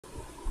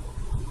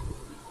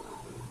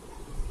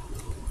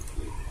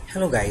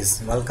Hello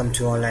guys, welcome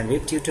to Online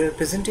Web Tutor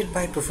presented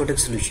by Profotech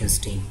Solutions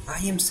team. I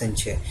am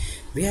Sanjay.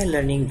 We are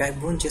learning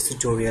Backbone.js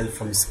tutorial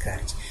from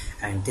scratch,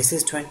 and this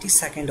is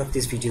 22nd of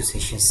this video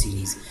session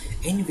series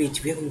in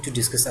which we are going to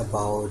discuss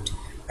about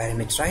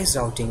parameterized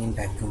routing in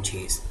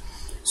Backbone.js.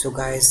 So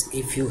guys,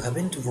 if you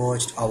haven't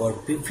watched our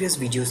previous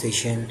video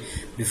session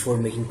before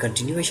making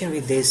continuation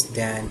with this,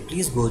 then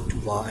please go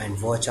to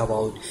and watch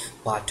about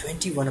part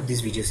 21 of this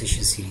video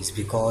session series,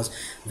 because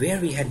where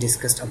we had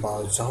discussed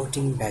about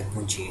routing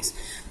Backbone.js.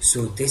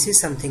 So this is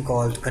something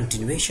called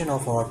continuation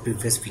of our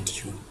previous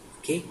video.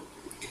 Okay,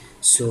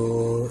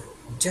 so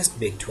just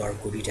back to our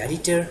code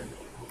editor.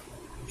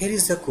 Here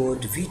is the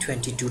code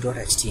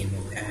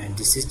v22.html, and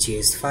this is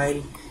JS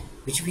file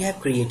which we have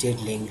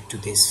created linked to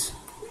this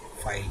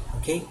file.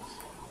 Okay,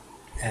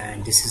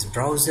 and this is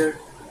browser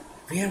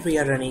where we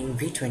are running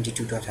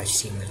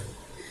v22.html.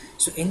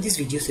 so in this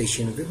video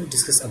session we will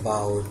discuss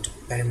about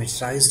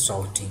parameterized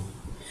routing.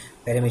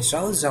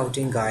 Parameterized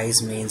routing,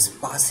 guys, means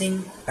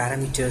passing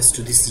parameters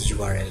to this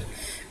URL.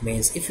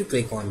 Means if you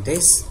click on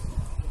this,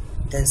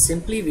 then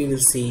simply we will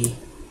see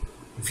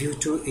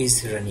view2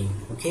 is running.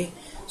 Okay,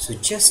 so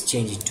just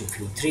change it to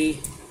view3,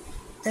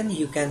 then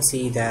you can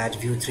see that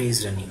view3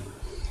 is running.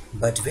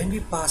 But when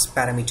we pass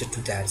parameter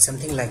to that,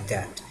 something like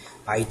that,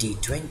 id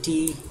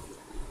 20,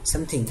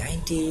 something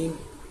 19,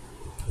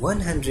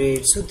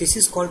 100, so this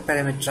is called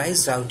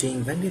parameterized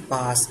routing. When we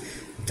pass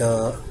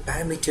the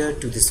parameter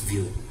to this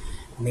view,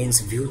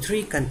 means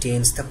view3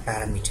 contains the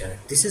parameter.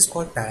 This is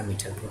called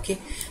parameter. Okay,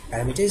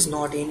 parameter is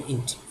not in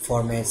int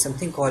format,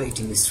 something called it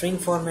in string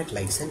format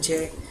like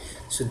Sanjay.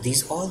 So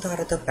these all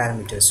are the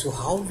parameters. So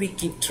how we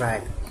keep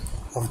track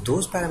of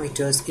those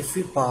parameters if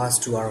we pass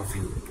to our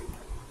view?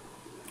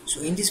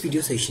 So in this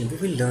video session we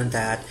will learn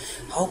that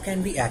how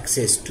can we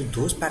access to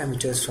those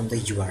parameters from the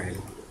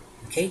URL.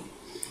 Okay,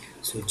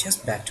 so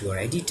just back to our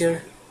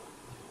editor.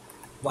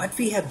 What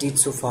we have did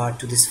so far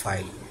to this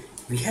file,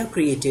 we have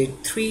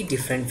created three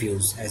different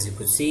views, as you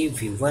could see,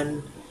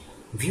 view1,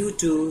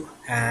 view2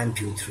 and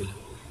view3.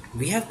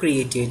 We have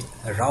created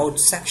a route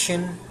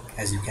section,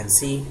 as you can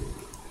see.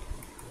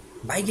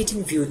 By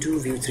getting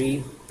view2,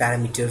 view3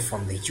 parameter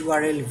from the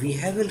URL, we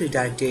have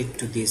redirected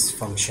to this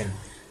function,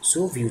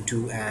 so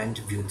view2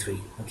 and view3.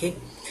 Okay,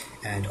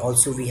 and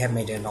also we have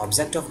made an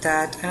object of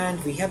that,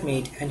 and we have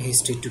made an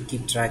history to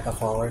keep track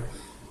of our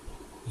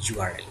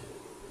URL.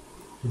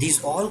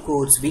 These all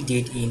codes we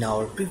did in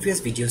our previous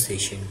video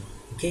session.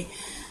 Okay,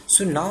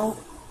 so now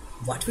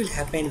what will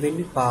happen when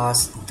we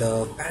pass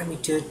the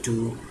parameter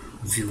to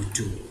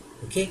view2?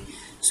 Okay,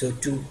 so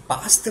to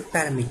pass the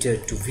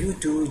parameter to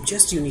view2,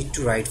 just you need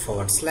to write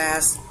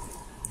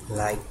 /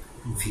 like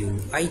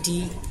view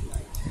id.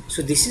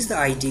 So this is the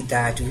ID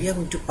that we are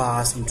going to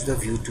pass into the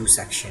view2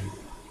 section.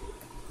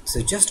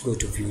 So just go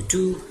to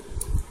view2,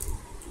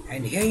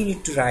 and here you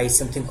need to write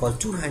something called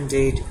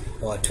 200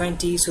 or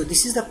 20. So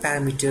this is the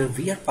parameter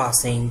we are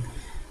passing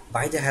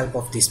by the help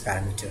of this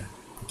parameter.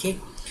 Okay,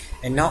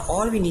 and now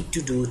all we need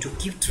to do to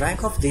keep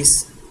track of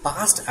this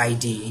passed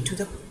ID into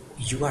the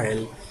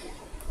URL,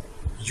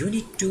 you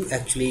need to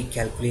actually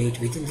calculate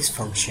within this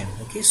function.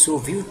 Okay, so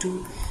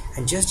view2,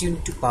 and just you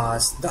need to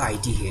pass the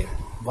ID here,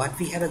 what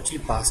we have actually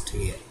passed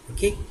here.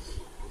 Okay,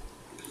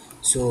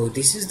 so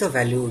this is the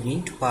value we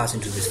need to pass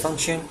into this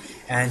function,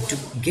 and to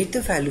get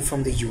the value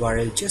from the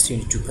URL, just you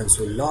need to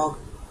console.log.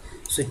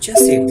 so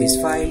just save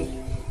this file,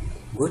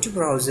 go to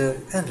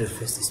browser and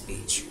refresh this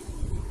page.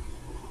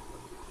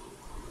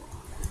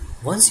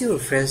 Once you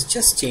refresh,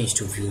 just change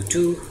to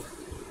view2,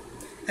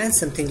 and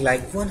something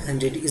like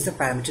 100 is the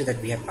parameter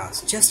that we have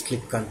passed. Just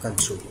click on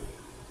control.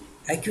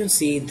 I can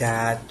see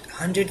that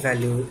 100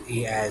 value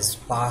is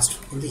passed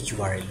in the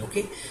URL.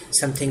 Okay,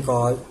 something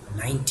called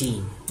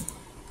 19,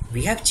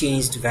 we have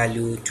changed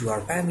value to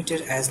our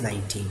parameter as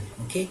 19.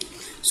 Okay,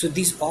 so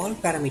these all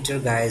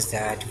parameter, guys,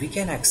 that we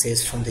can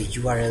access from the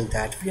URL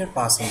that we are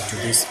passing to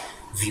this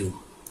view.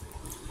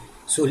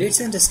 So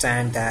let's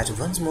understand that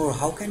once more,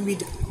 how can we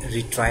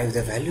retrieve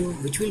the value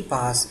which will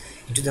pass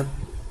into the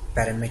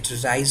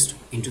parameterized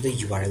into the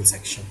URL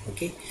section.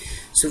 Okay,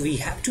 so we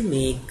have to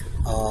make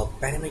a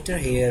parameter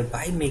here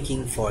by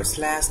making /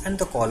 and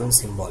the colon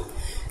symbol,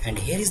 and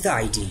here is the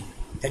ID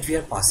that we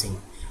are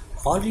passing.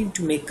 All we need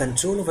to make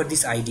control over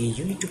this ID,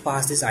 you need to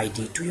pass this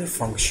ID to your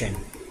function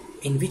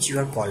in which you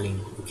are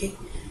calling. Okay,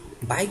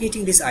 by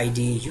getting this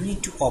ID, you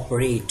need to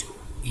operate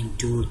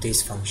into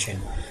this function,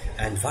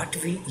 and what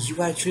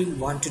you actually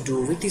want to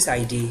do with this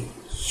ID,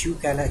 you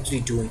can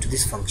actually do into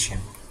this function.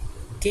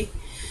 Okay,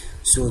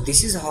 so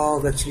this is how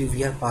actually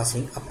we are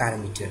passing a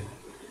parameter.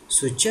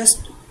 So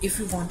just if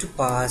you want to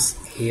pass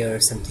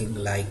here something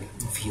like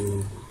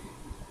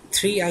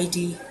view3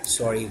 ID,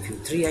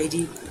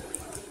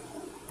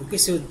 okay,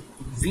 so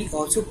we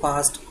also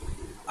passed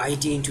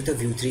ID into the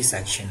view3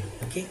 section.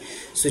 Okay,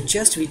 so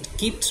just we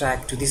keep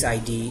track to this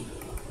ID,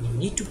 we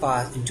need to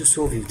pass into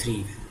show view3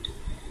 event.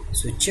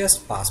 So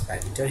just pass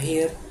parameter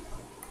here,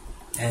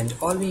 and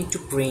all we need to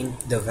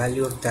print the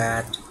value of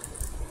that,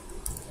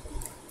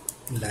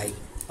 like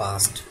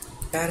passed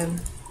param,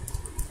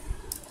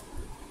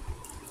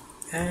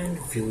 and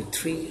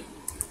view3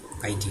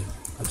 id.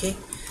 Okay,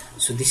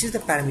 so this is the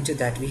parameter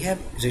that we have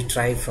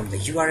retrieved from the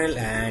URL,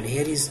 and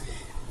here is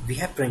we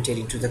have printed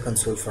into the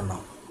console for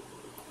now.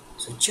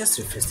 So just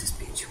refresh this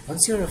page.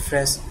 Once you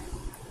refresh,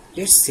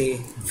 let's say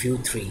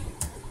view3,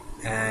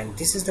 and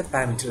this is the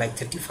parameter like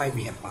 35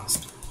 we have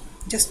passed.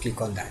 Just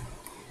click on that.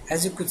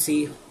 As you could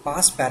see,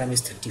 passed param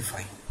is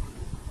 35.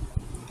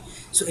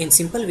 So in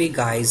simple way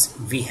guys,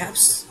 we have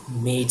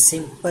made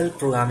simple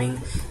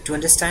programming to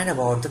understand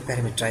about the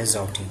parameterized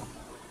routing.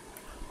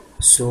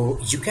 So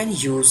you can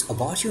use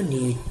about your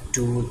need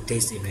to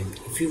this event.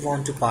 If you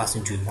want to pass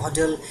into a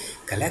model,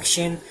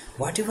 collection,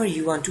 whatever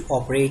you want to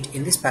operate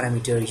in this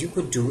parameter, you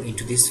could do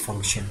into this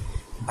function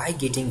by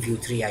getting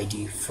view3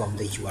 id from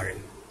the URL.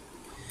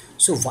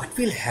 So what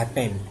will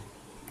happen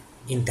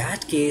in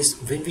that case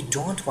when we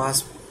don't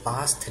pass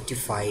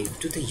 35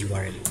 to the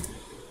URL?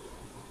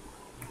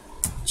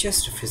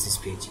 Just refresh this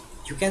page.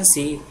 You can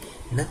see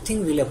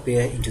nothing will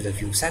appear into the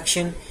view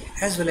section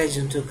as well as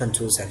into the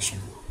control section.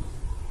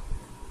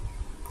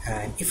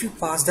 And if you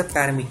pass the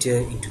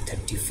parameter into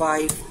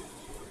 35,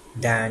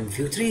 then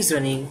view3 is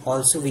running.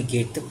 Also we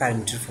get the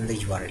parameter from the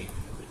URL.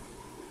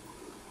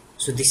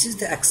 So this is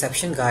the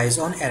exception guys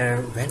on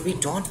error when we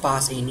don't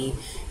pass any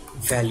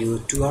value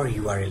to our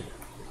URL.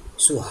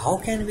 So how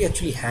can we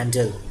actually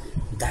handle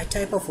that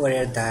type of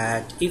error,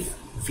 that if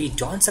we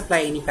don't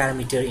supply any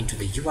parameter into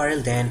the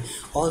URL, then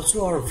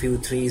also our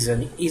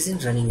view3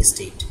 isn't running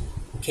state.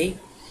 Okay,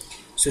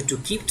 so to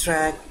keep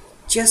track,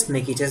 just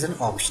make it as an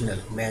optional.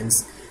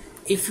 Means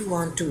if you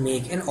want to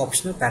make an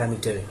optional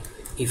parameter,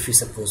 if you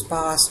suppose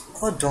pass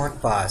or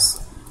don't pass,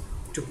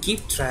 to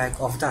keep track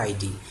of the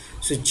ID,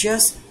 so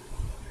just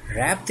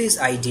wrap this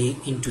ID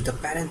into the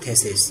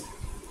parenthesis.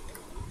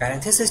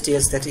 Parenthesis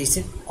tells that it's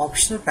an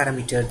optional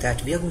parameter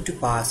that we are going to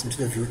pass into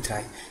the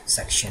view3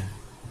 section.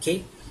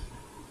 Okay,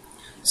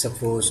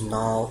 suppose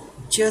now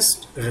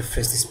just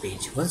refresh this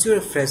page. Once you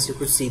refresh, you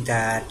could see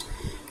that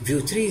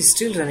view3 is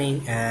still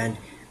running and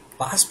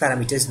pass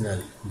parameter is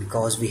null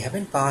because we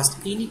haven't passed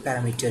any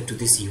parameter to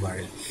this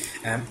URL.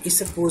 If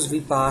suppose we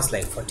pass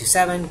like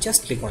 47,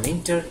 just click on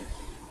enter,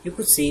 you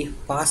could see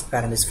passed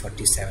param is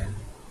 47.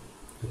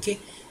 Okay,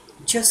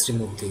 just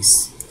remove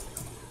this.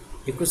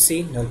 You could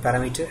see null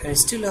parameter and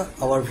still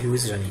our view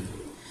is running.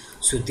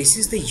 So this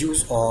is the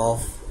use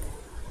of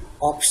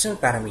optional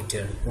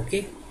parameter.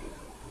 Okay,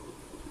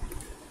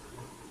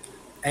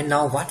 and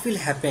now what will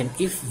happen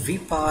if we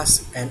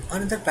pass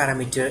another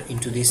parameter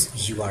into this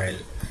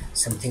URL,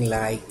 something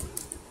like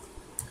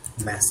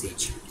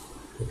message.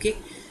 Okay,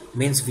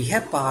 means we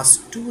have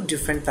passed two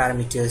different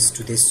parameters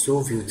to this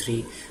so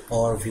view3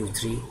 or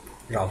view3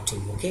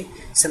 routing. Okay,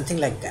 something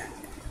like that.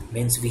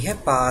 Means we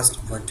have passed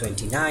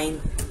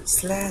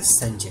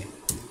 129/Sanjay.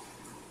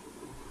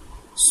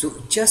 So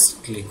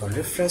just click on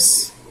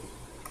refresh.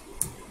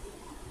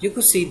 You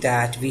could see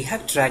that we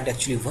have tracked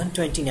actually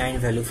 129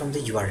 value from the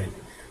URL,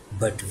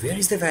 but where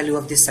is the value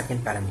of this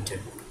second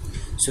parameter?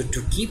 So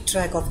to keep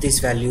track of this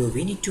value,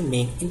 we need to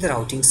make in the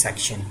routing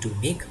section to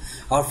make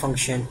our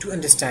function to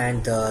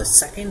understand the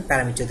second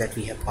parameter that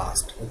we have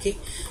passed. Okay,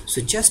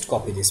 so just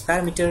copy this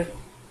parameter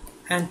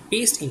and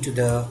paste into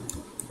the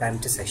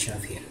parameter section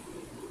of here.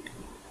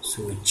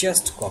 So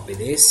just copy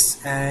this,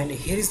 and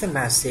here is the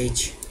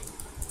message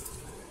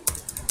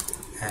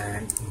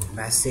and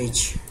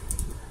message.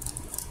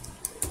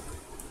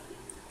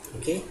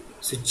 Okay,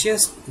 so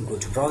just go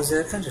to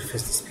browser and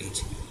refresh this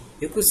page.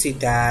 You could see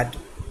that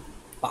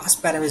pass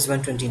param is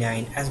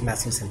 129 as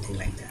message, something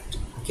like that.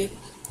 Okay,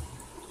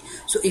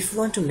 so if you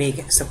want to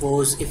make,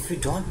 suppose if we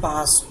don't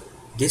pass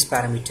this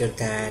parameter,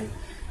 then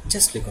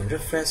just click on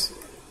refresh.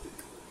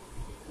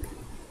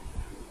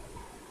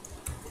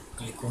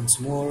 Click once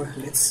more.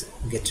 Let's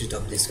get rid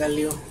of this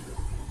value.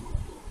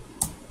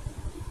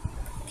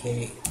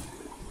 Okay,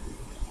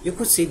 you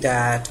could see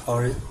that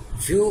our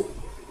view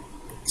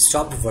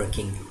stopped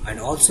working, and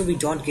also we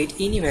don't get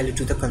any value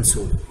to the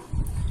console.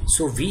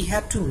 So we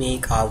have to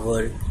make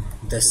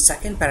the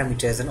second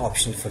parameter as an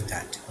optional for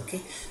that.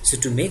 Okay, so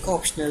to make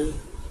optional,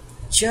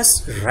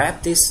 just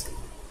wrap this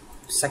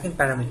second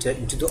parameter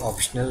into the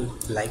optional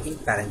like in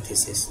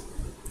parenthesis.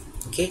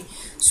 Okay,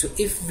 so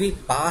if we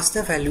pass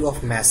the value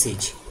of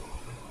message,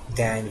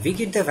 then we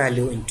get the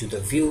value into the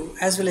view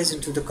as well as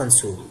into the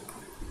console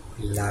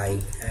like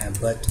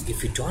but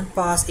if we don't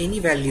pass any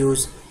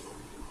values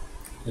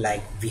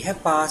like we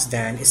have passed,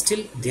 then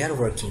still they are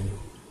working.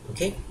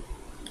 Okay,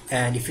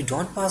 and if we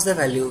don't pass the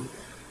value,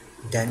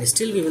 then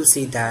still we will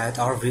see that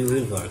our view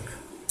will work.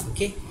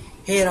 Okay,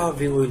 here our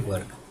view will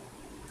work.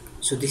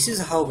 So this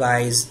is how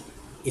guys,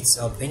 it's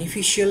a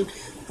beneficial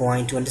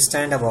point to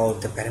understand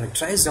about the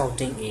parameterized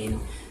routing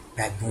in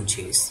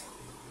Backbone.js.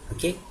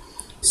 Okay,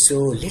 so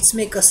let's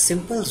make a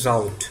simple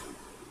route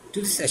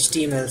to this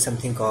HTML,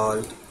 something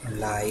called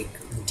like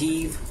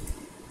div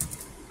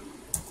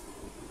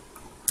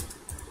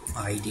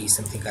id,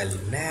 something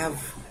called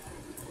nav.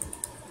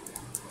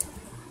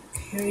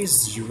 Here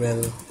is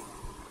UL.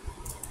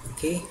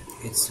 Okay,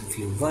 it's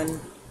view1.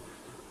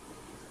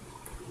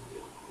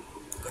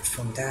 But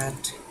from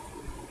that,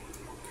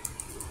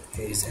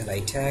 Here is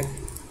li tag,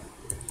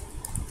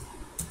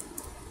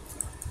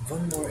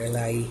 one more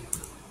li,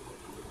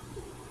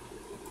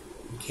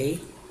 okay,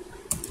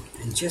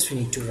 and just we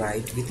need to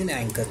write within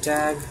anchor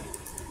tag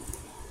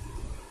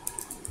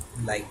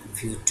like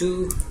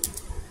view2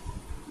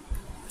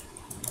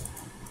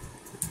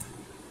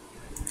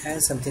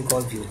 and something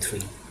called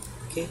view3,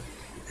 okay,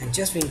 and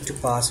just we need to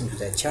pass into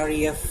the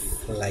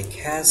href like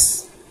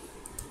has,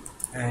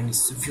 and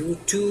it's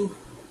view2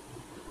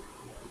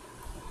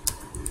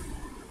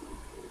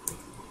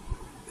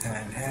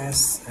 and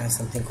has, and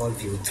something called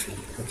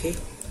view3, okay.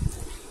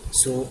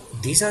 So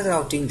these are the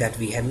routing that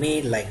we have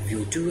made, like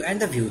view2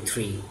 and the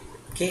view3,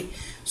 okay.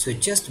 So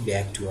just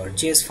back to our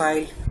JS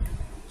file,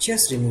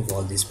 just remove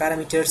all these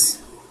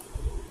parameters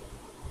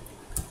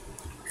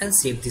and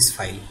save this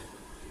file.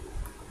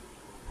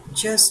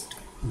 Just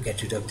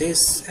get rid of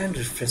this and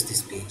refresh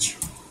this page.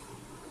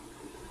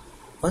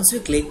 Once we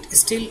clicked,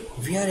 still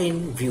we are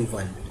in view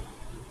 1,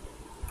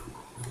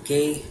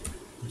 okay.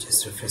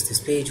 Just refresh this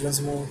page once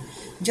more,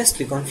 just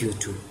click on view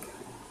 2,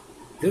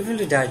 we will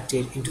redirect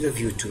it into the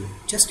view 2,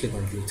 just click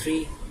on view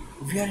 3,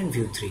 we are in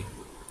view 3.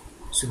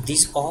 So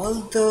these all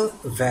the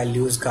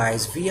values,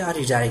 guys, we are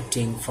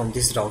redirecting from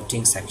this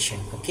routing section,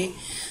 okay.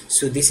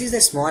 So this is the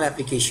small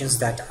applications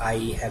that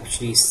I have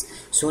actually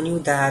shown you,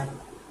 that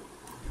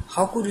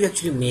how could you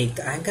actually make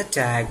the anchor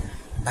tag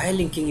by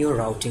linking your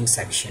routing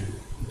section,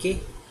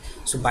 okay.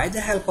 So by the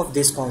help of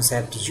this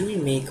concept, you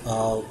will make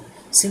a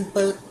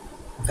simple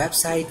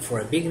website for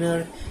a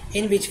beginner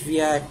in which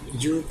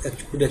you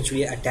could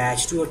actually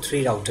attach 2 or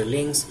 3 router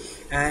links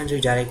and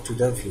redirect to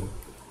the view,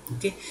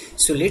 okay.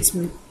 So let's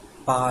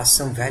pass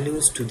some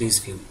values to this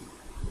view.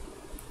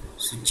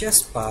 So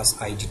just pass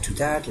id to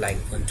that like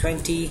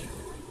 120,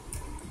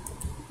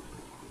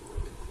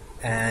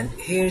 and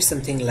here's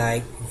something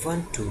like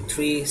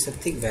 123,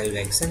 something value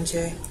like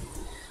Sanjay.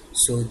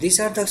 So these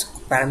are the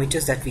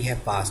parameters that we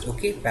have passed,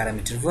 okay.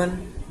 Parameter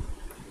 1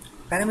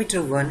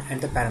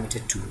 and the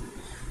parameter 2.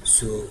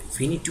 So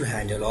we need to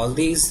handle all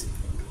these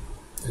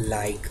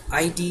like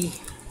id,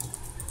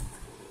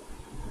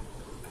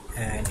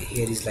 and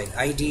here is like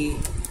id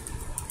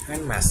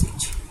and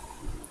message,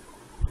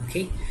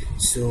 okay.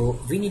 So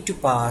we need to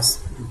pass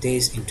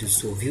this into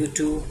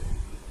view2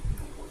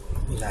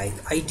 like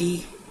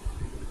id,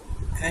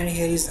 and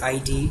here is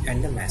id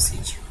and the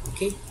message,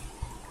 okay.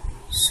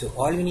 So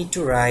all we need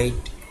to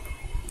write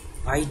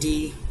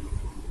id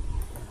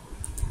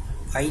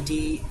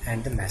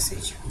and the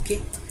message,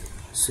 okay.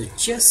 So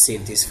just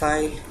save this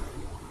file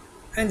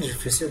and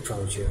refresh your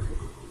browser.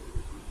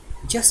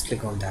 Just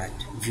click on that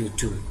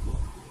view2,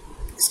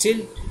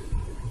 still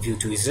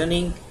view2 is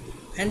running,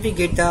 and we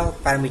get the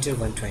parameter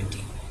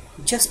 120.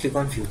 Just click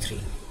on view3,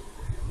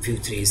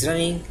 view3 is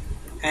running,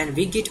 and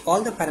we get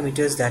all the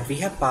parameters that we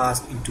have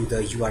passed into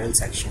the URL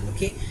section,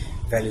 okay.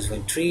 Values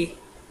 13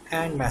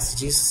 and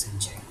messages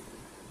Sanjay.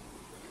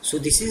 So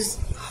this is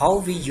how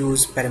we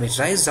use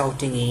parameterized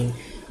routing in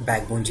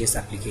Backbone.js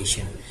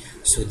application.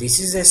 So this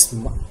is a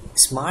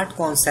smart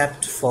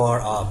concept for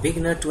a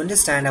beginner to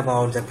understand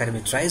about the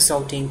parameterized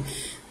routing.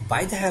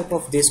 By the help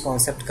of this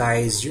concept,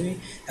 guys, you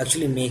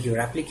actually make your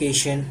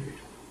application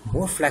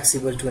more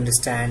flexible to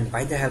understand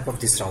by the help of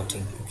this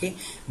routing, okay.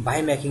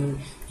 By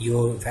making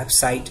your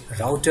website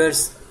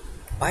routers,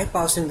 by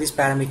passing these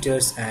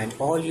parameters, and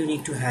all you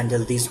need to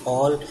handle these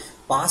all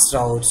pass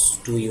routes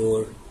to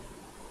your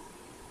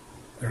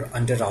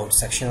under route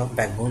section of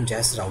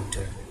Backbone.js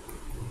Router,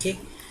 okay.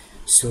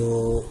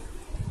 So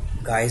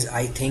guys,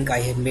 I think I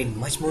have made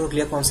much more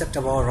clear concept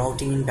about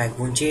routing in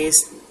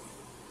Backbone.js.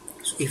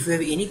 So if you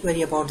have any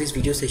query about this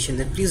video session,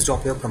 then please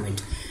drop your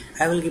comment.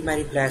 I will give my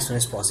reply as soon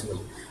as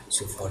possible.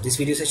 So for this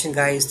video session,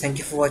 guys, thank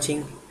you for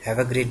watching. Have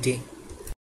a great day.